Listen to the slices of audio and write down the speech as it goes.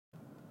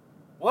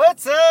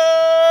What's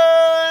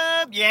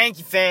up,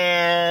 Yankee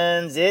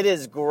fans? It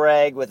is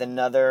Greg with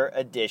another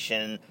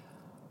edition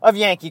of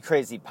Yankee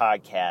Crazy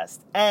Podcast.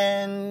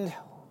 And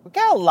we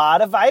got a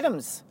lot of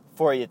items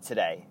for you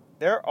today.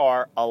 There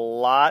are a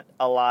lot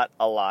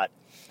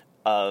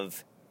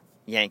of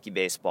Yankee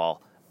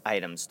baseball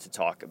items to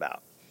talk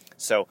about.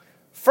 So,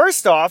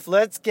 first off,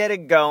 let's get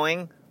it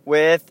going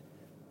with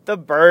the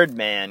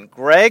Birdman.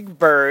 Greg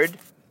Bird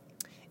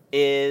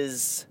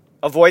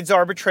avoids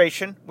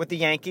arbitration with the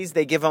Yankees.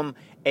 They give him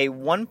a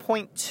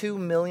 $1.2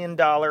 million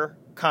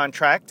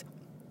contract.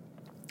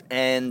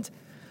 And,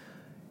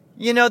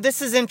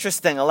 this is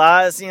interesting.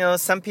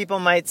 Some people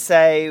might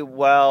say,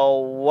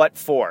 well, what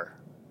for?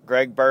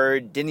 Greg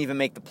Bird didn't even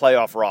make the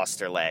playoff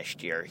roster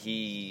last year.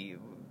 He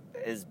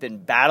has been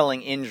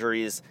battling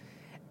injuries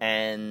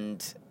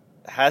and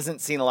hasn't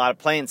seen a lot of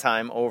playing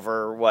time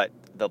over,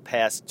 the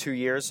past 2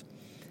 years.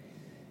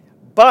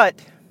 But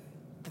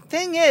the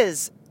thing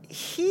is,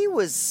 he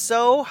was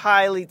so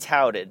highly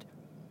touted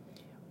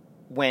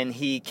when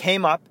he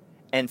came up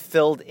and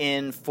filled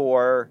in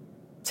for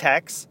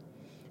Tex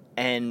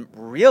and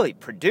really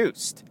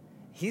produced.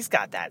 He's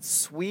got that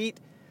sweet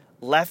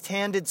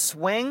left-handed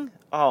swing.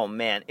 Oh,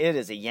 man, it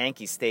is a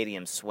Yankee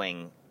Stadium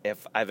swing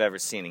if I've ever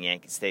seen a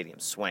Yankee Stadium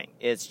swing.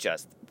 It's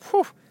just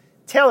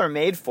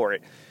tailor-made for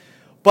it.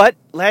 But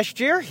last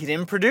year, he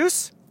didn't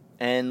produce,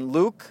 and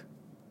Luke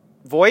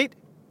Voit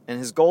and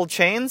his gold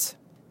chains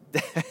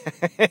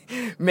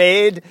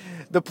made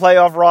the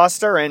playoff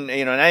roster.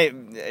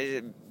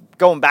 And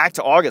going back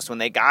to August when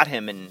they got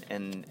him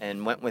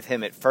and went with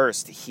him at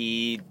first,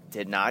 he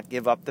did not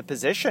give up the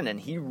position,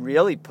 and he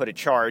really put a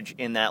charge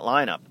in that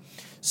lineup.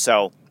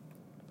 So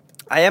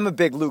I am a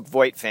big Luke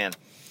Voit fan.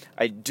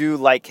 I do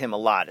like him a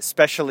lot,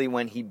 especially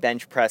when he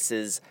bench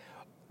presses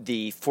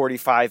the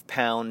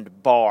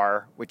 45-pound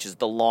bar, which is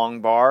the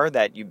long bar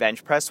that you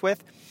bench press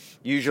with.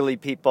 Usually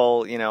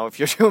people, if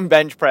you're doing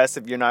bench press,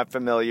 if you're not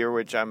familiar,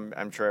 which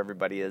I'm sure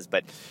everybody is,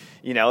 but,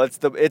 it's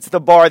the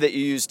bar that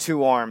you use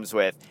two arms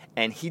with,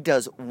 and he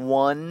does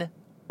one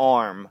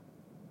arm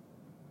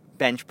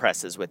bench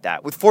presses with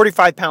that, with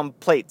 45-pound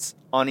plates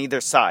on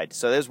either side.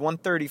 So there's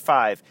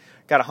 135,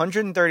 got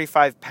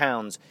 135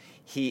 pounds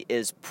he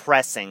is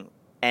pressing,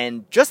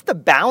 and just the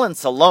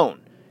balance alone,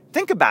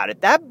 think about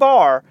it, that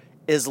bar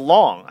is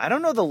long. I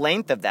don't know the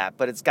length of that,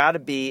 but it's got to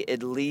be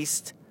at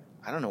least,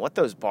 I don't know what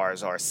those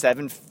bars are,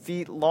 7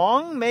 feet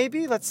long,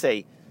 maybe? Let's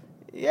see.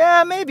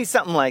 Yeah, maybe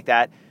something like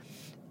that.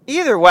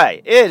 Either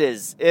way, it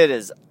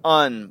is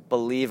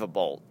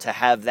unbelievable to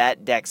have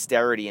that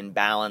dexterity and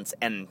balance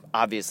and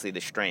obviously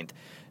the strength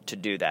to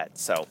do that.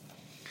 So,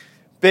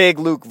 big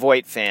Luke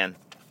Voit fan.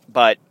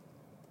 But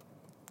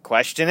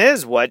question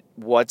is,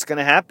 what's going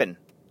to happen?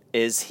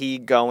 Is he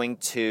going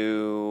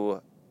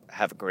to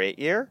have a great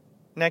year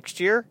next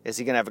year? Is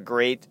he going to have a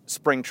great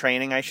spring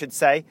training, I should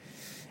say?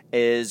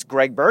 Is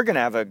Greg Bird going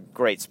to have a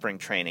great spring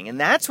training? And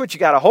that's what you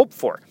got to hope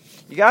for.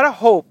 You got to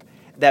hope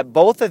that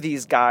both of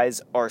these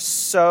guys are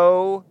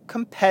so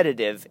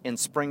competitive in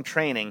spring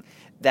training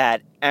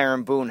that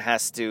Aaron Boone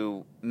has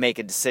to make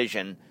a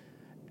decision,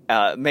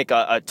 make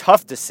a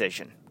tough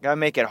decision. Got to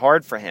make it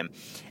hard for him.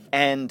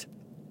 And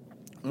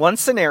one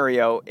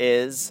scenario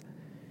is,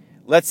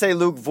 let's say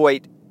Luke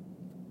Voit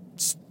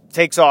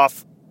takes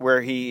off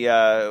where he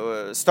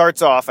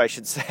starts off, I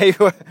should say,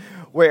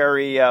 where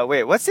he,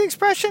 what's the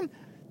expression?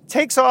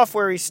 Takes off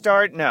where he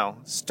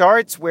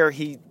starts where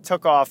he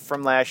took off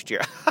from last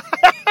year.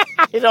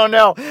 I don't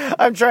know.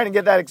 I'm trying to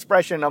get that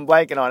expression. I'm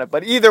blanking on it.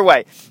 But either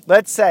way,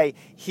 let's say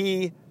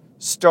he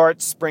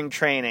starts spring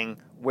training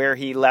where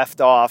he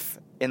left off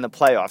in the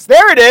playoffs.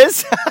 There it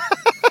is.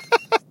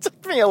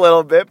 Took me a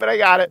little bit, but I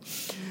got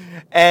it.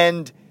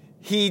 And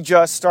he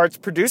just starts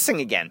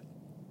producing again.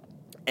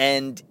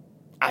 And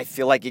I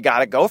feel like you got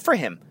to go for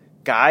him.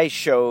 Guy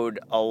showed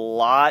a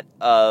lot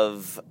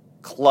of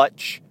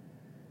clutch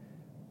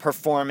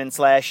performance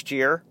last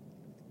year,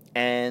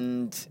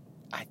 and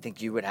I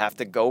think you would have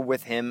to go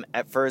with him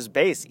at first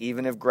base,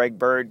 even if Greg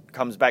Bird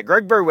comes back.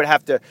 Greg Bird would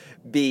have to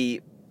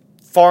be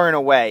far and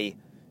away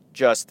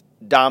just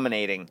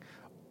dominating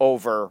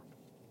over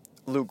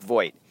Luke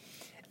Voit.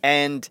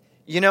 And,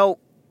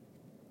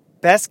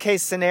 best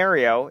case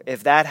scenario,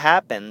 if that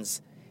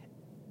happens,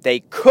 they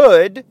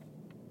could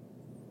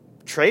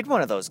trade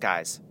one of those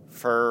guys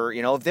for,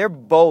 if they're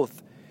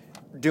both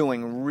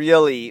doing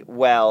really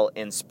well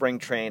in spring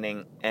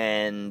training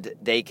and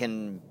they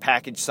can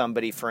package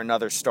somebody for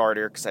another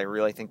starter, because I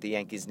really think the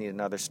Yankees need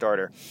another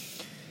starter,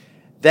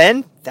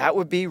 then that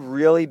would be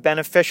really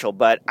beneficial.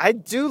 But I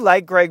do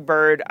like Greg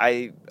Bird.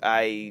 I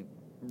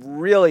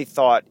really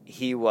thought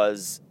he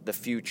was the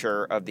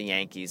future of the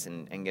Yankees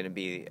and going to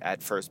be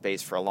at first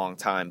base for a long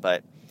time.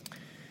 But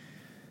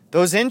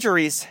those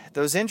injuries,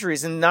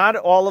 and not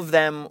all of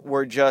them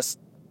were just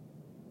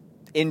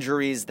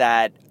injuries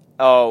that,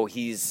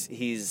 he's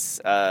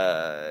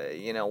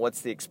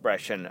what's the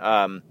expression?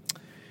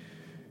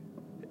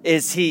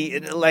 Is he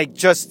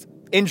just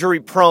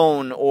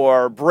injury-prone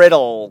or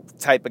brittle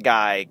type of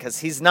guy, because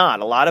he's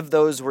not. A lot of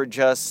those were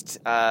just,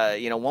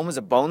 one was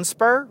a bone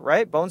spur,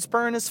 right? Bone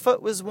spur in his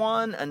foot was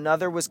one.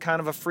 Another was kind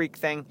of a freak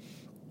thing.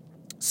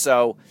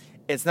 So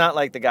it's not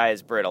like the guy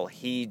is brittle.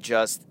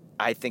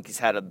 I think he's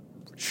had a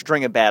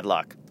string of bad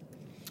luck.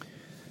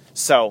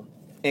 So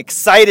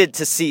excited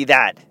to see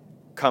that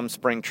come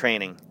spring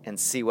training and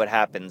see what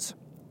happens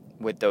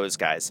with those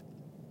guys.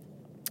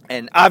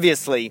 And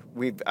obviously,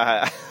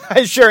 I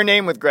share a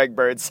name with Greg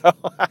Bird, so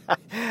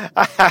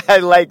I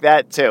like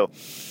that too.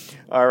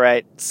 All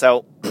right,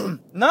 so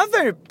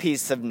another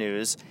piece of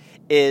news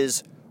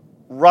is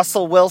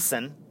Russell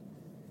Wilson,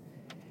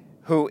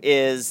 who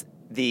is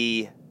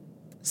the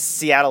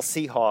Seattle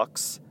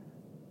Seahawks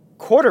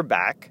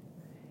quarterback,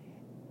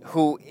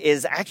 who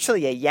is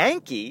actually a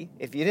Yankee.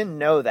 If you didn't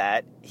know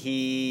that,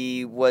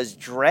 he was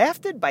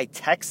drafted by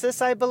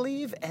Texas, I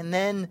believe, and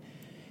then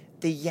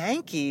the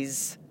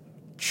Yankees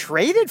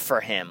traded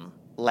for him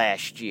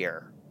last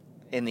year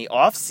in the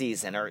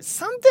offseason or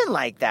something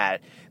like that,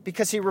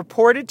 because he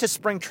reported to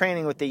spring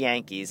training with the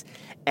Yankees,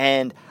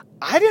 and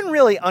I didn't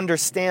really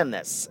understand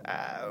this.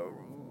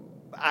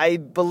 I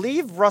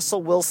believe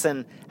Russell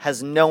Wilson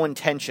has no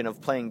intention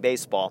of playing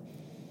baseball,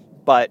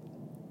 but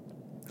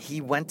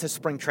he went to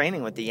spring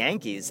training with the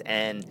Yankees,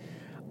 and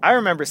I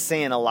remember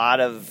seeing a lot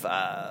of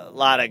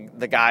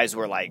the guys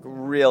were like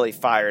really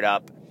fired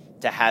up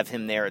to have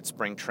him there at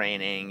spring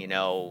training.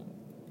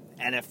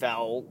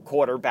 NFL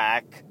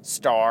quarterback,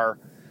 star,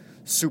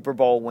 Super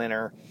Bowl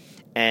winner,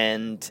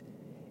 and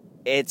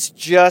it's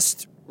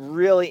just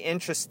really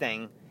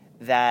interesting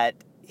that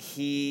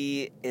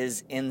he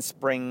is in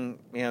spring,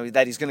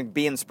 that he's going to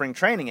be in spring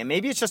training. And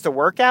maybe it's just a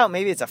workout,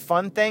 maybe it's a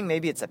fun thing,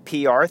 maybe it's a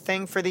PR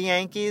thing for the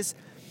Yankees.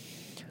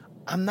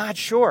 I'm not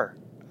sure.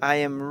 I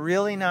am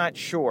really not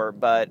sure,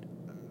 but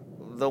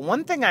the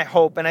one thing I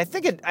hope, and I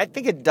think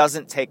it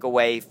doesn't take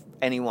away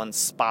anyone's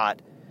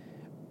spot,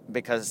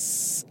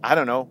 because I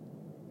don't know.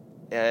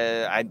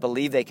 I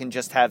believe they can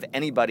just have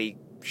anybody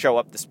show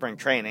up to spring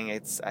training. I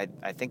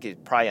think it's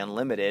probably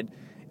unlimited,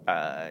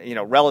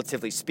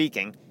 relatively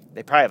speaking.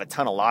 They probably have a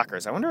ton of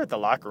lockers. I wonder what the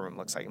locker room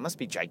looks like. It must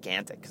be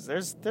gigantic, because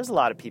there's a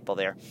lot of people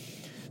there.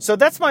 So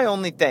that's my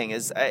only thing,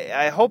 is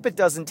I hope it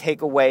doesn't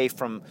take away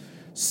from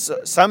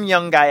some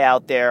young guy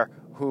out there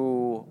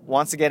who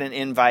wants to get an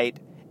invite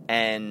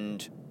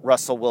and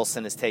Russell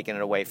Wilson is taking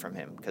it away from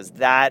him, because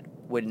that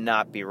would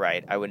not be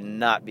right. I would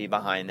not be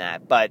behind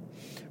that. But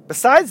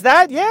besides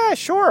that, yeah,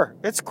 sure,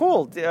 it's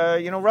cool.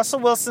 Russell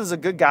Wilson's a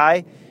good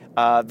guy,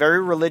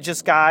 very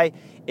religious guy.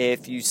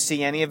 If you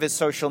see any of his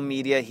social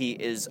media, he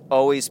is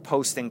always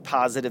posting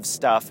positive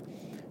stuff.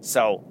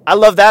 So I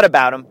love that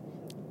about him.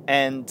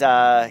 And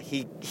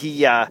he's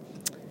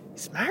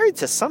married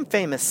to some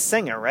famous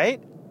singer, right?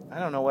 I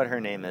don't know what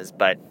her name is,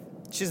 but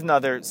she's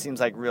seems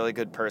like really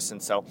good person.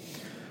 So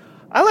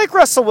I like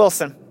Russell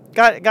Wilson.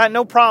 Got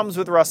no problems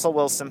with Russell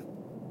Wilson.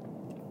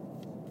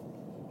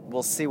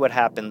 We'll see what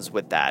happens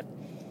with that.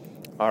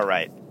 All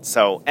right.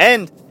 So,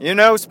 and,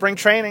 spring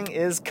training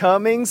is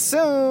coming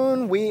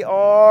soon. We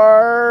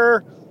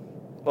are,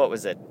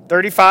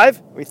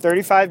 35? We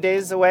 35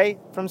 days away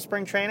from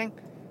spring training?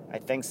 I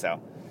think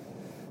so.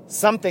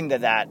 Something to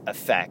that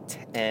effect.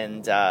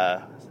 And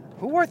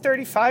who wore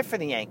 35 for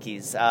the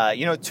Yankees?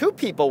 Two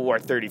people wore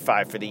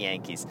 35 for the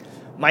Yankees.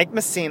 Mike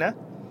Messina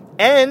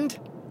and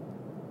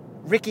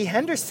Rickey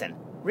Henderson.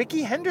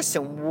 Rickey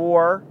Henderson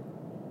wore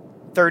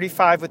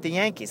 35 with the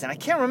Yankees. And I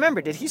can't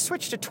remember, did he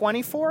switch to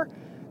 24?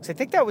 Because I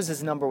think that was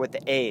his number with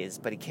the A's,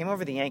 but he came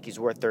over the Yankees,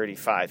 wore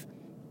 35.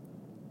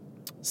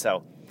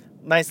 So,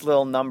 nice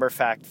little number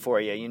fact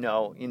for you.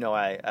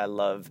 I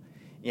love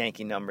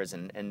Yankee numbers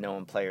and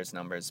knowing players'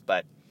 numbers.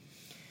 But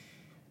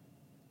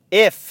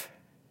if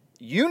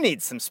you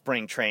need some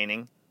spring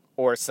training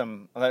or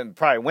some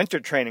probably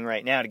winter training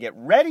right now to get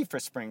ready for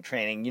spring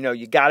training,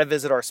 you got to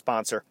visit our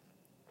sponsor,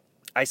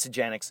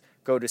 Isagenix.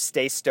 Go to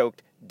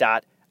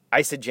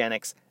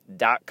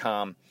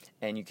staystoked.isagenix.com,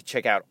 and you can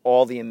check out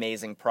all the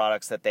amazing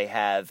products that they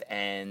have,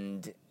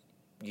 and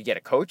you get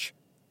a coach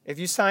if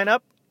you sign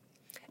up,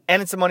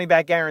 and it's a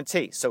money-back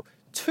guarantee. So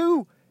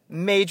 2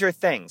 major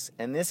things,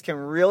 and this can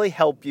really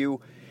help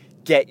you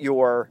get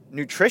your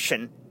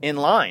nutrition in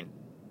line,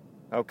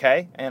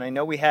 okay? And I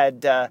know we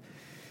had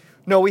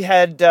New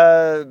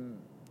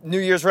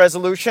Year's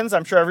resolutions.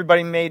 I'm sure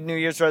everybody made New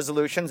Year's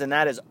resolutions, and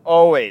that is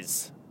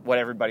always what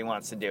everybody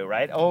wants to do,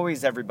 right?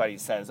 Always everybody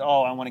says,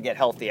 oh, I want to get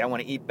healthy, I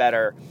want to eat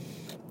better.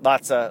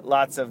 Lots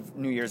of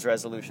New Year's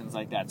resolutions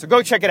like that. So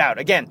go check it out.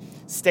 Again,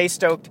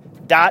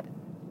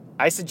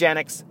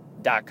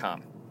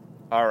 staystoked.isagenix.com.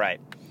 All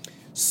right.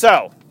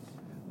 So,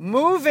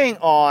 moving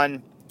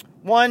on,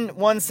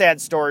 one sad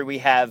story we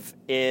have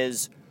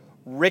is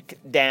Rick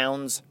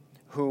Down,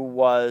 who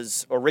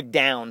was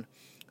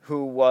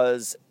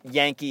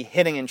Yankee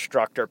hitting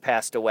instructor,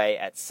 passed away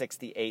at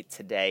 68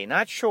 today.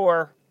 Not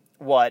sure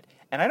what,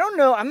 and I don't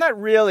know, I'm not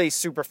really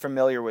super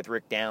familiar with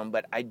Rick Down,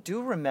 but I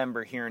do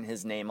remember hearing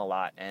his name a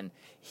lot, and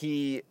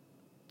he,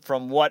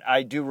 from what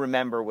I do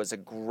remember, was a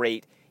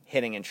great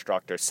hitting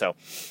instructor. So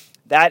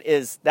that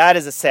is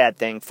a sad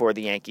thing for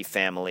the Yankee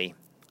family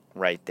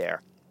right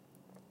there.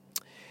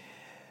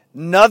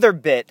 Another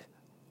bit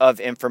of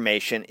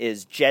information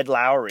is Jed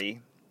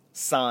Lowry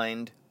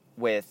signed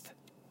with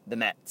the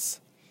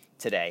Mets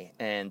today,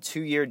 and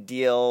 2-year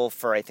deal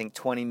for I think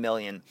 $20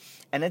 million.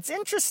 And it's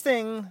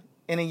interesting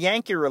in a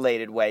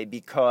Yankee-related way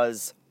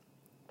because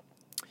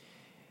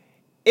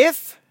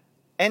if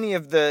any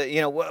of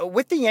the,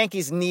 with the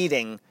Yankees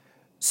needing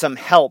some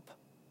help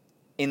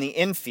in the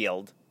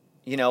infield,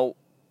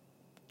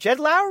 Jed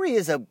Lowry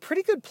is a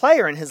pretty good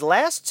player, and his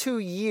last 2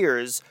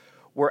 years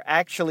were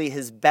actually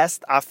his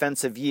best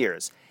offensive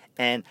years.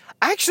 And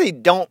I actually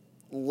don't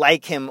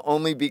like him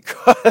only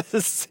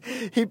because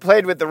he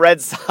played with the Red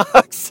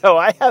Sox. So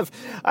I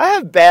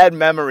have bad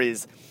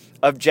memories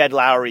of Jed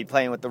Lowry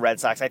playing with the Red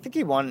Sox. I think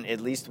he won at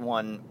least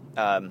one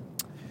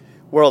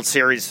World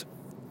Series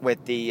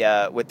with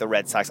the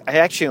Red Sox. I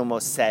actually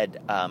almost said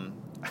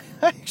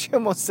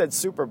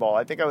Super Bowl.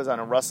 I think I was on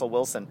a Russell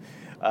Wilson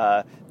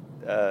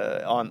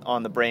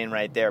on the brain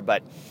right there,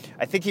 but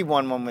I think he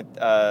won one with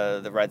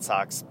the Red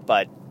Sox.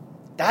 But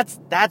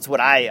that's what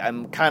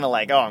I'm kind of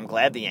like. Oh, I'm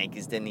glad the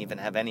Yankees didn't even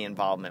have any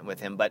involvement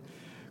with him, but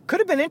could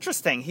have been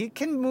interesting. He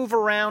can move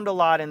around a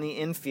lot in the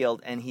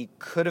infield, and he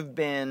could have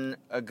been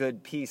a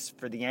good piece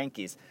for the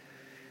Yankees.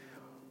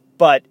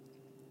 But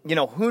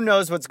who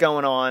knows what's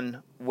going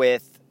on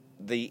with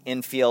the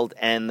infield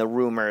and the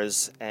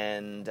rumors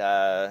and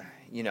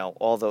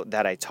all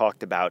that I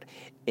talked about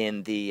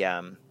in the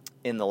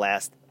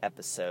last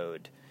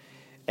episode.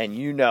 And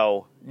you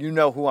know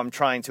who I'm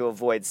trying to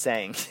avoid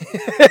saying.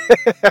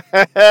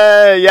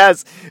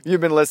 Yes, you've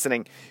been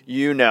listening.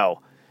 You know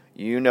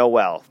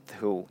well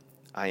who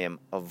I am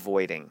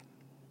avoiding.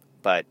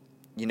 But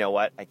you know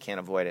what? I can't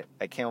avoid it.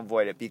 I can't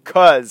avoid it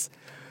because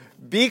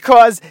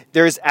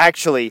there's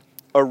actually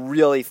a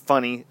really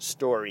funny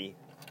story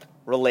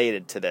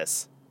related to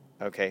this.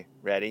 Okay,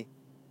 ready?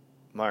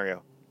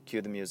 Mario,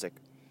 cue the music.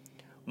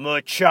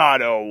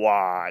 Machado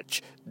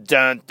watch.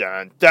 Dun,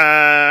 dun,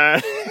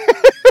 dun.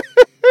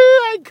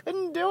 I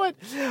couldn't do it.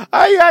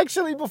 I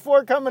actually,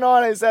 before coming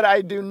on, I said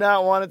I do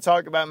not want to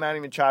talk about Manny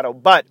Machado.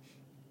 But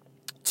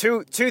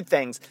two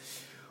things.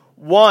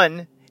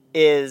 One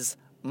is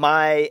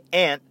my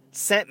aunt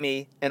sent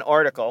me an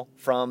article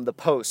from the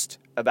Post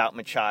about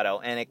Machado,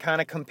 and it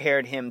kind of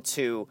compared him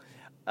to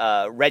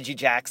Reggie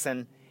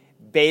Jackson,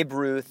 Babe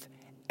Ruth,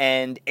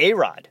 and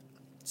A-Rod.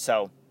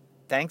 So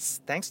thanks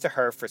to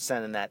her for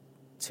sending that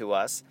to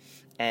us.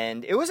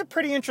 And it was a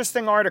pretty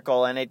interesting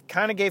article, and it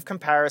kind of gave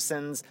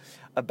comparisons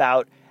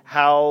about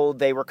how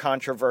they were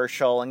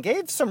controversial and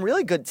gave some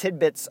really good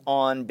tidbits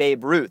on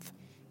Babe Ruth.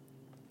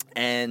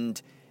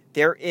 And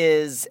there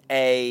is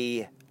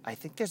I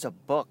think there's a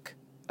book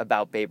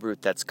about Babe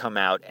Ruth that's come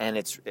out, and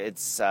it's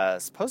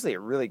supposedly a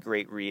really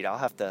great read. I'll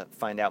have to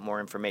find out more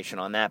information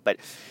on that. But,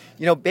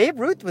 Babe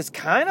Ruth was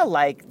kind of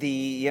like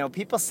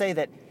people say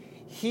that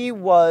he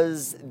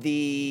was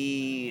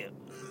the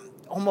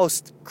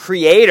almost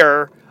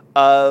creator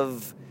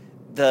of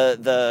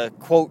the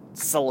quote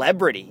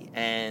celebrity,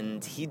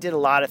 and he did a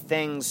lot of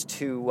things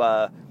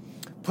to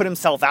put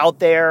himself out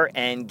there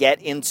and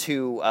get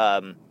into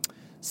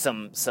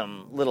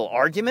some little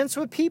arguments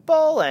with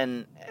people,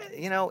 and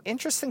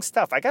interesting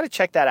stuff. I got to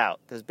check that out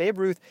because Babe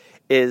Ruth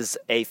is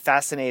a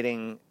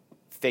fascinating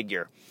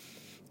figure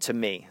to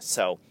me.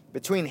 So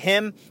between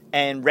him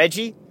and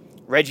Reggie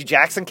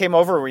Jackson came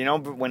over.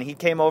 When he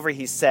came over,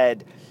 he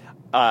said,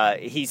 "I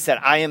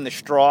am the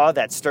straw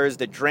that stirs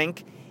the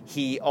drink."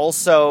 He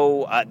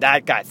also,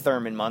 that got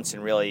Thurman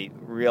Munson really,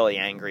 really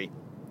angry.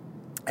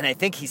 And I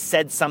think he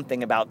said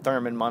something about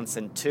Thurman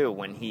Munson, too,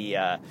 when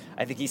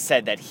I think he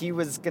said that he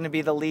was going to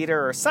be the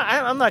leader or something.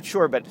 I'm not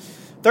sure, but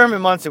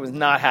Thurman Munson was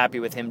not happy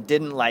with him,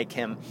 didn't like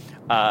him.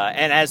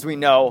 And as we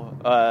know,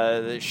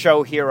 the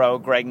show hero,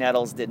 Greg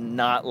Nettles, did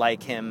not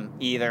like him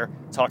either.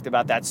 Talked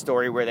about that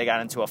story where they got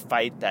into a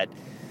fight that,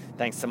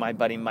 thanks to my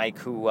buddy Mike,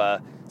 who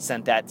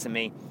sent that to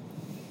me.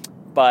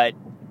 But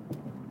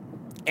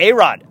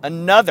A-Rod,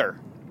 another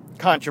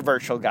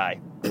controversial guy,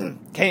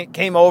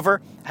 came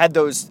over, had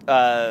those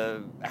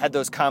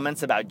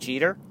comments about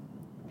Jeter,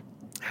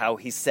 how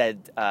he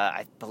said,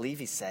 I believe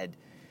he said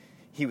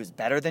he was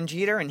better than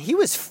Jeter, and he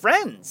was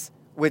friends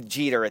with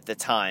Jeter at the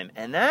time,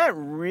 and that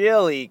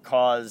really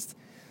caused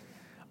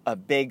a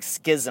big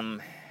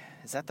schism.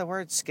 Is that the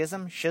word?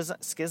 Schism?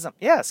 Schism?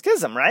 Yeah,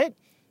 schism, right?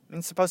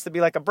 It's supposed to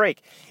be like a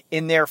break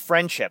in their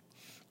friendship,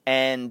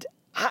 and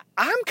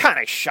I'm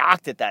kind of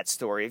shocked at that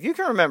story. If you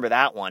can remember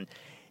that one,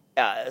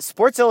 a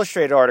Sports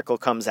Illustrated article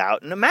comes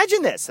out, and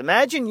imagine this.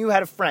 Imagine you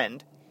had a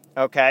friend,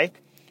 okay,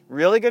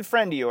 really good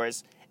friend of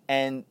yours,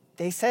 and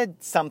they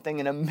said something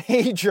in a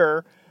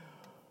major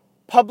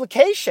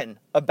publication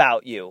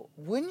about you.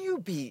 Wouldn't you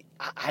be,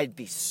 I'd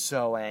be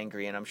so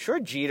angry, and I'm sure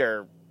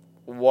Jeter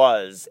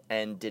was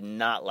and did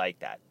not like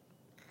that.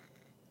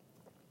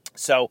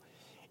 So,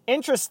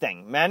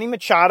 interesting. Manny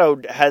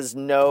Machado has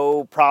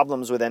no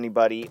problems with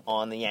anybody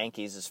on the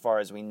Yankees as far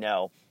as we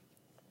know.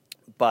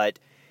 But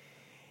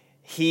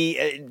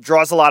he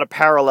draws a lot of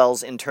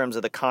parallels in terms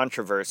of the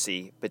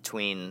controversy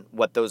between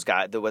what those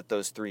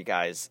three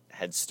guys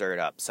had stirred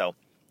up. So,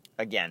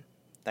 again,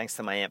 thanks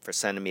to my aunt for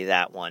sending me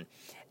that one.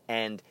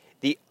 And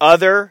the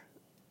other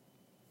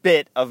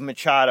bit of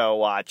Machado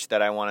watch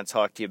that I want to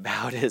talk to you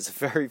about is a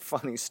very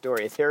funny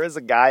story. There is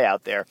a guy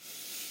out there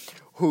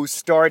who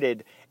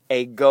started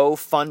a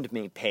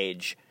GoFundMe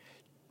page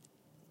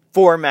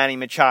for Manny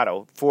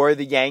Machado, for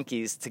the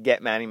Yankees to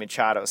get Manny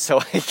Machado. So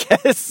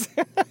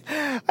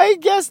I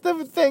guess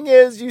the thing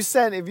is,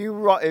 if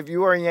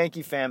you are a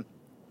Yankee fan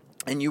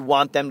and you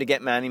want them to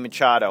get Manny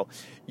Machado,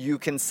 you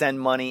can send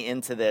money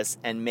into this,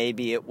 and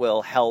maybe it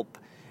will help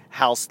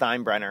Hal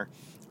Steinbrenner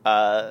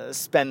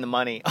spend the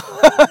money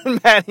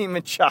on Manny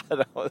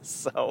Machado.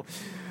 So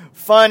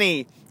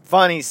funny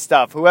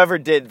stuff. Whoever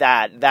did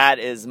that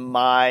is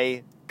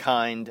my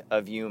kind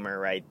of humor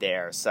right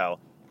there. So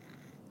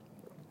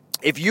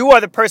if you are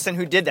the person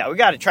who did that, we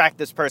got to track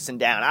this person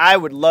down. I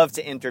would love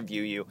to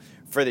interview you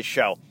for the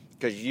show,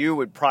 because you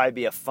would probably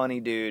be a funny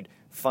dude,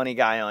 funny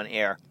guy on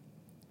air.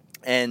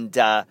 And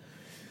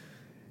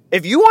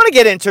if you want to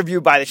get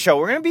interviewed by the show,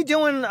 we're going to be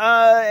doing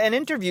an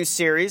interview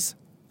series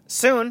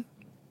soon.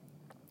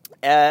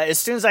 As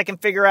soon as I can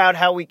figure out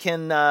how we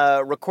can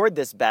record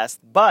this best.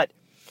 But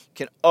you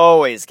can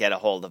always get a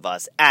hold of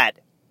us at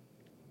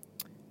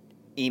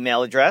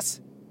email address,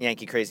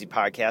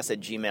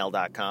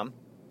 yankeecrazypodcast@gmail.com.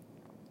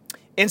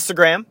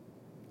 Instagram,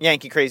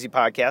 Yankee Crazy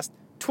Podcast.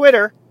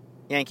 Twitter,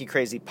 Yankee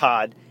Crazy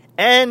Pod.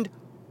 And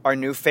our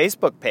new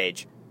Facebook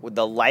page.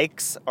 The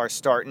likes are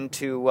starting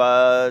to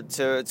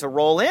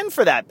roll in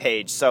for that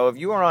page. So if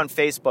you are on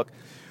Facebook,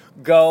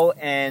 go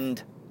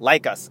and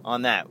like us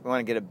on that. We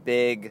want to get a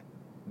big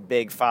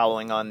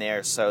following on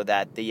there so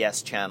that the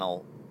Yes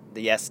Channel,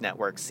 the Yes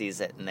Network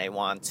sees it and they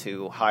want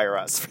to hire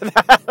us for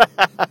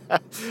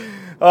that.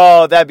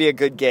 Oh, that'd be a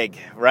good gig,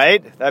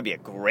 right? That'd be a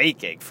great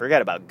gig.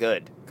 Forget about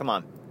good. Come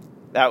on.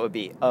 That would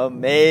be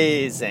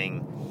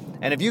amazing.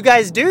 And if you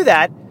guys do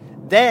that,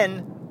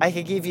 then I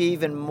could give you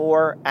even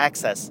more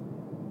access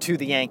to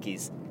the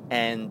Yankees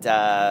and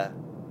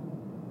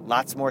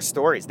lots more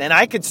stories. Then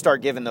I could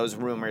start giving those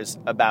rumors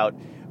about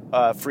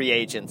free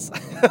agents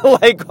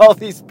like all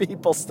these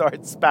people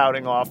start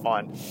spouting off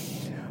on.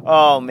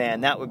 Oh,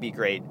 man, that would be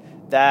great.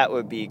 That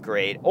would be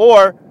great.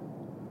 Or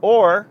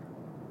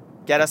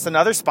get us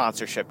another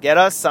sponsorship. Get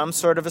us some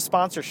sort of a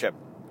sponsorship.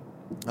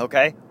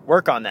 Okay?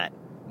 Work on that.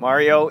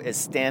 Mario is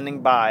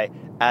standing by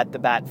at the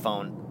bat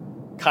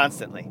phone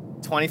constantly,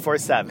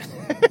 24/7.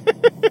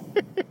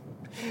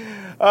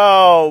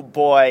 Oh,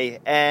 boy.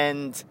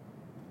 And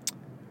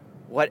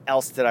what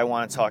else did I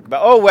want to talk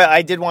about? Oh, well,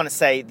 I did want to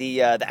say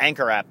the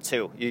Anchor app,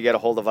 too. You get a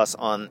hold of us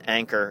on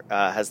Anchor.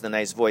 Has the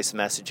nice voice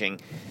messaging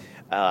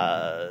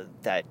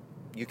that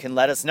you can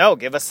let us know.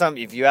 Give us some.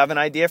 If you have an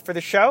idea for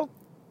the show,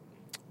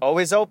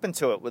 always open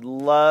to it. Would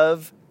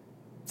love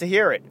to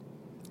hear it.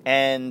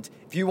 And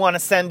if you want to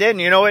send in,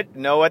 you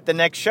know what the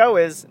next show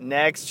is.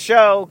 Next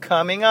show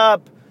coming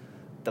up,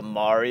 the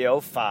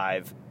Mario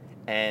 5.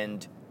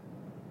 And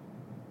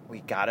we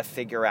got to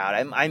figure out.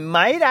 I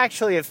might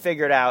actually have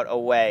figured out a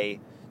way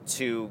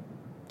to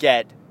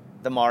get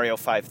the Mario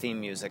 5 theme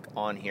music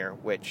on here,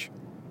 which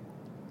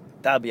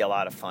that'll be a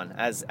lot of fun.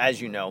 As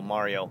you know,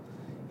 Mario,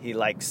 he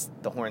likes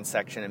the horn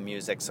section of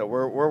music, so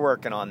we're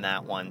working on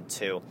that one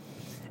too.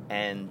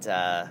 And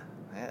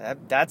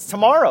that's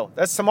tomorrow.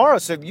 That's tomorrow.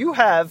 So if you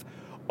have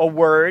a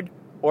word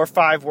or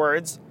 5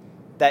 words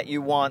that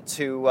you want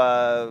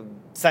to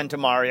send to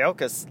Mario,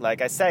 because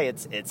like I say,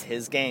 it's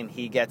his game.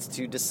 He gets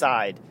to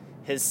decide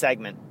his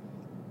segment.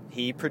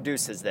 He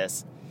produces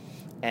this,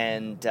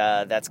 and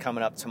that's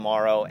coming up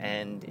tomorrow.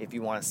 And if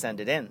you want to send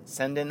in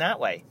that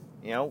way.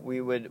 You know,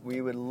 we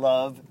would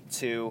love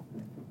to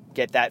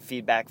get that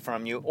feedback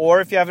from you.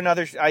 Or if you have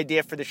another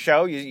idea for the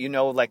show, you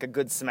know, like a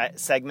good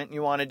segment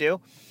you want to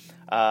do.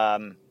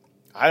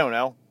 I don't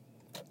know.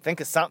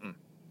 Think of something.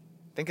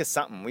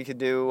 We could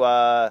do,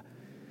 man,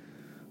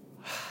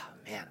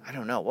 I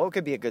don't know. What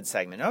could be a good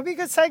segment? What would be a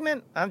good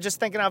segment? I'm just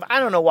thinking of, I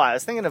don't know why. I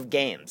was thinking of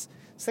games.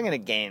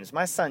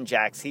 My son,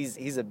 Jax,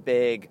 he's a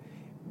big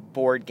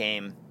board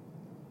game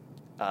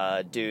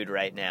dude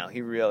right now.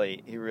 He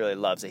really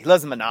loves it. He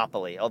loves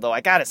Monopoly. Although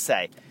I got to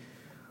say,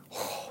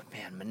 oh,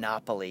 man,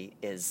 Monopoly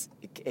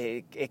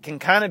it can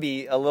kind of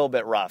be a little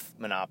bit rough,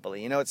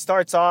 Monopoly. You know, it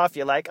starts off,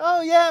 you're like,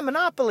 oh, yeah,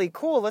 Monopoly,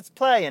 cool, let's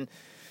play. And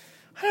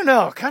I don't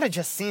know, it kind of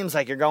just seems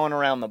like you're going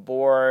around the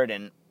board.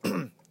 And,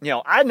 you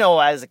know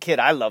as a kid,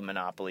 I love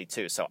Monopoly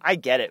too, so I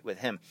get it with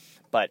him.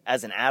 But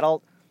as an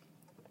adult,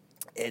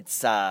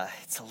 it's a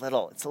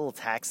little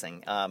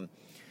taxing.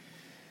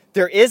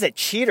 There is a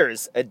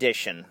cheaters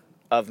edition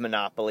of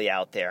Monopoly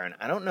out there, and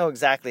I don't know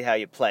exactly how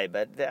you play,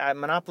 but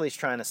Monopoly's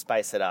trying to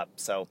spice it up.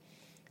 So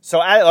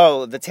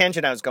the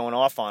tangent I was going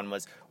off on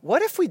was,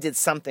 what if we did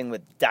something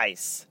with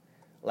dice?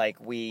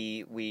 Like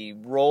we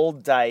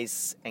rolled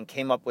dice and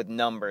came up with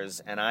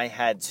numbers, and I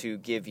had to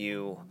give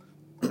you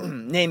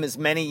name as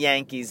many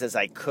Yankees as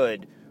I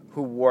could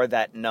who wore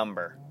that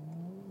number.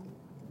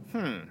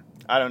 I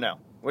don't know.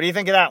 What do you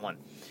think of that one?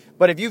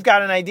 But if you've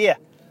got an idea,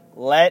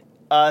 let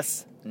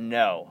us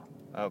know,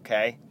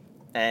 okay?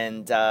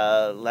 And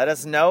let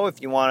us know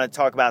if you want to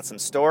talk about some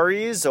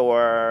stories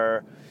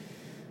or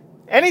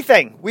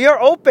anything. We are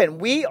open.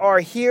 We are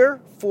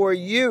here for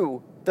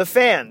you, the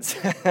fans.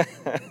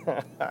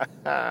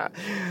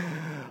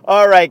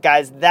 All right,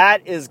 guys,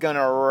 that is going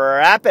to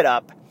wrap it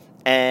up.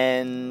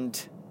 And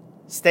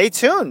stay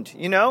tuned.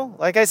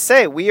 Like I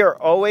say, we are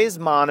always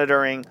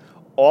monitoring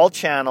all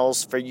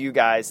channels for you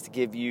guys to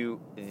give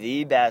you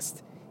the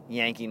best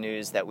Yankee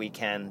news that we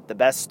can, the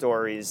best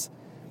stories,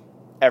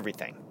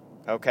 everything.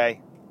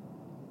 Okay?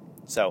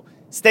 So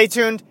stay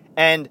tuned,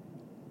 and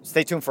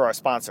stay tuned for our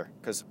sponsor,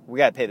 because we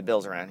got to pay the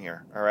bills around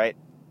here. All right?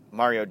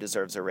 Mario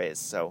deserves a raise,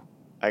 so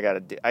I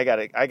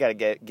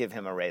gotta give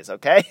him a raise,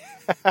 okay?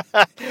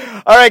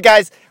 All right,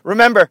 guys,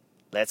 remember,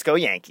 let's go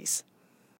Yankees.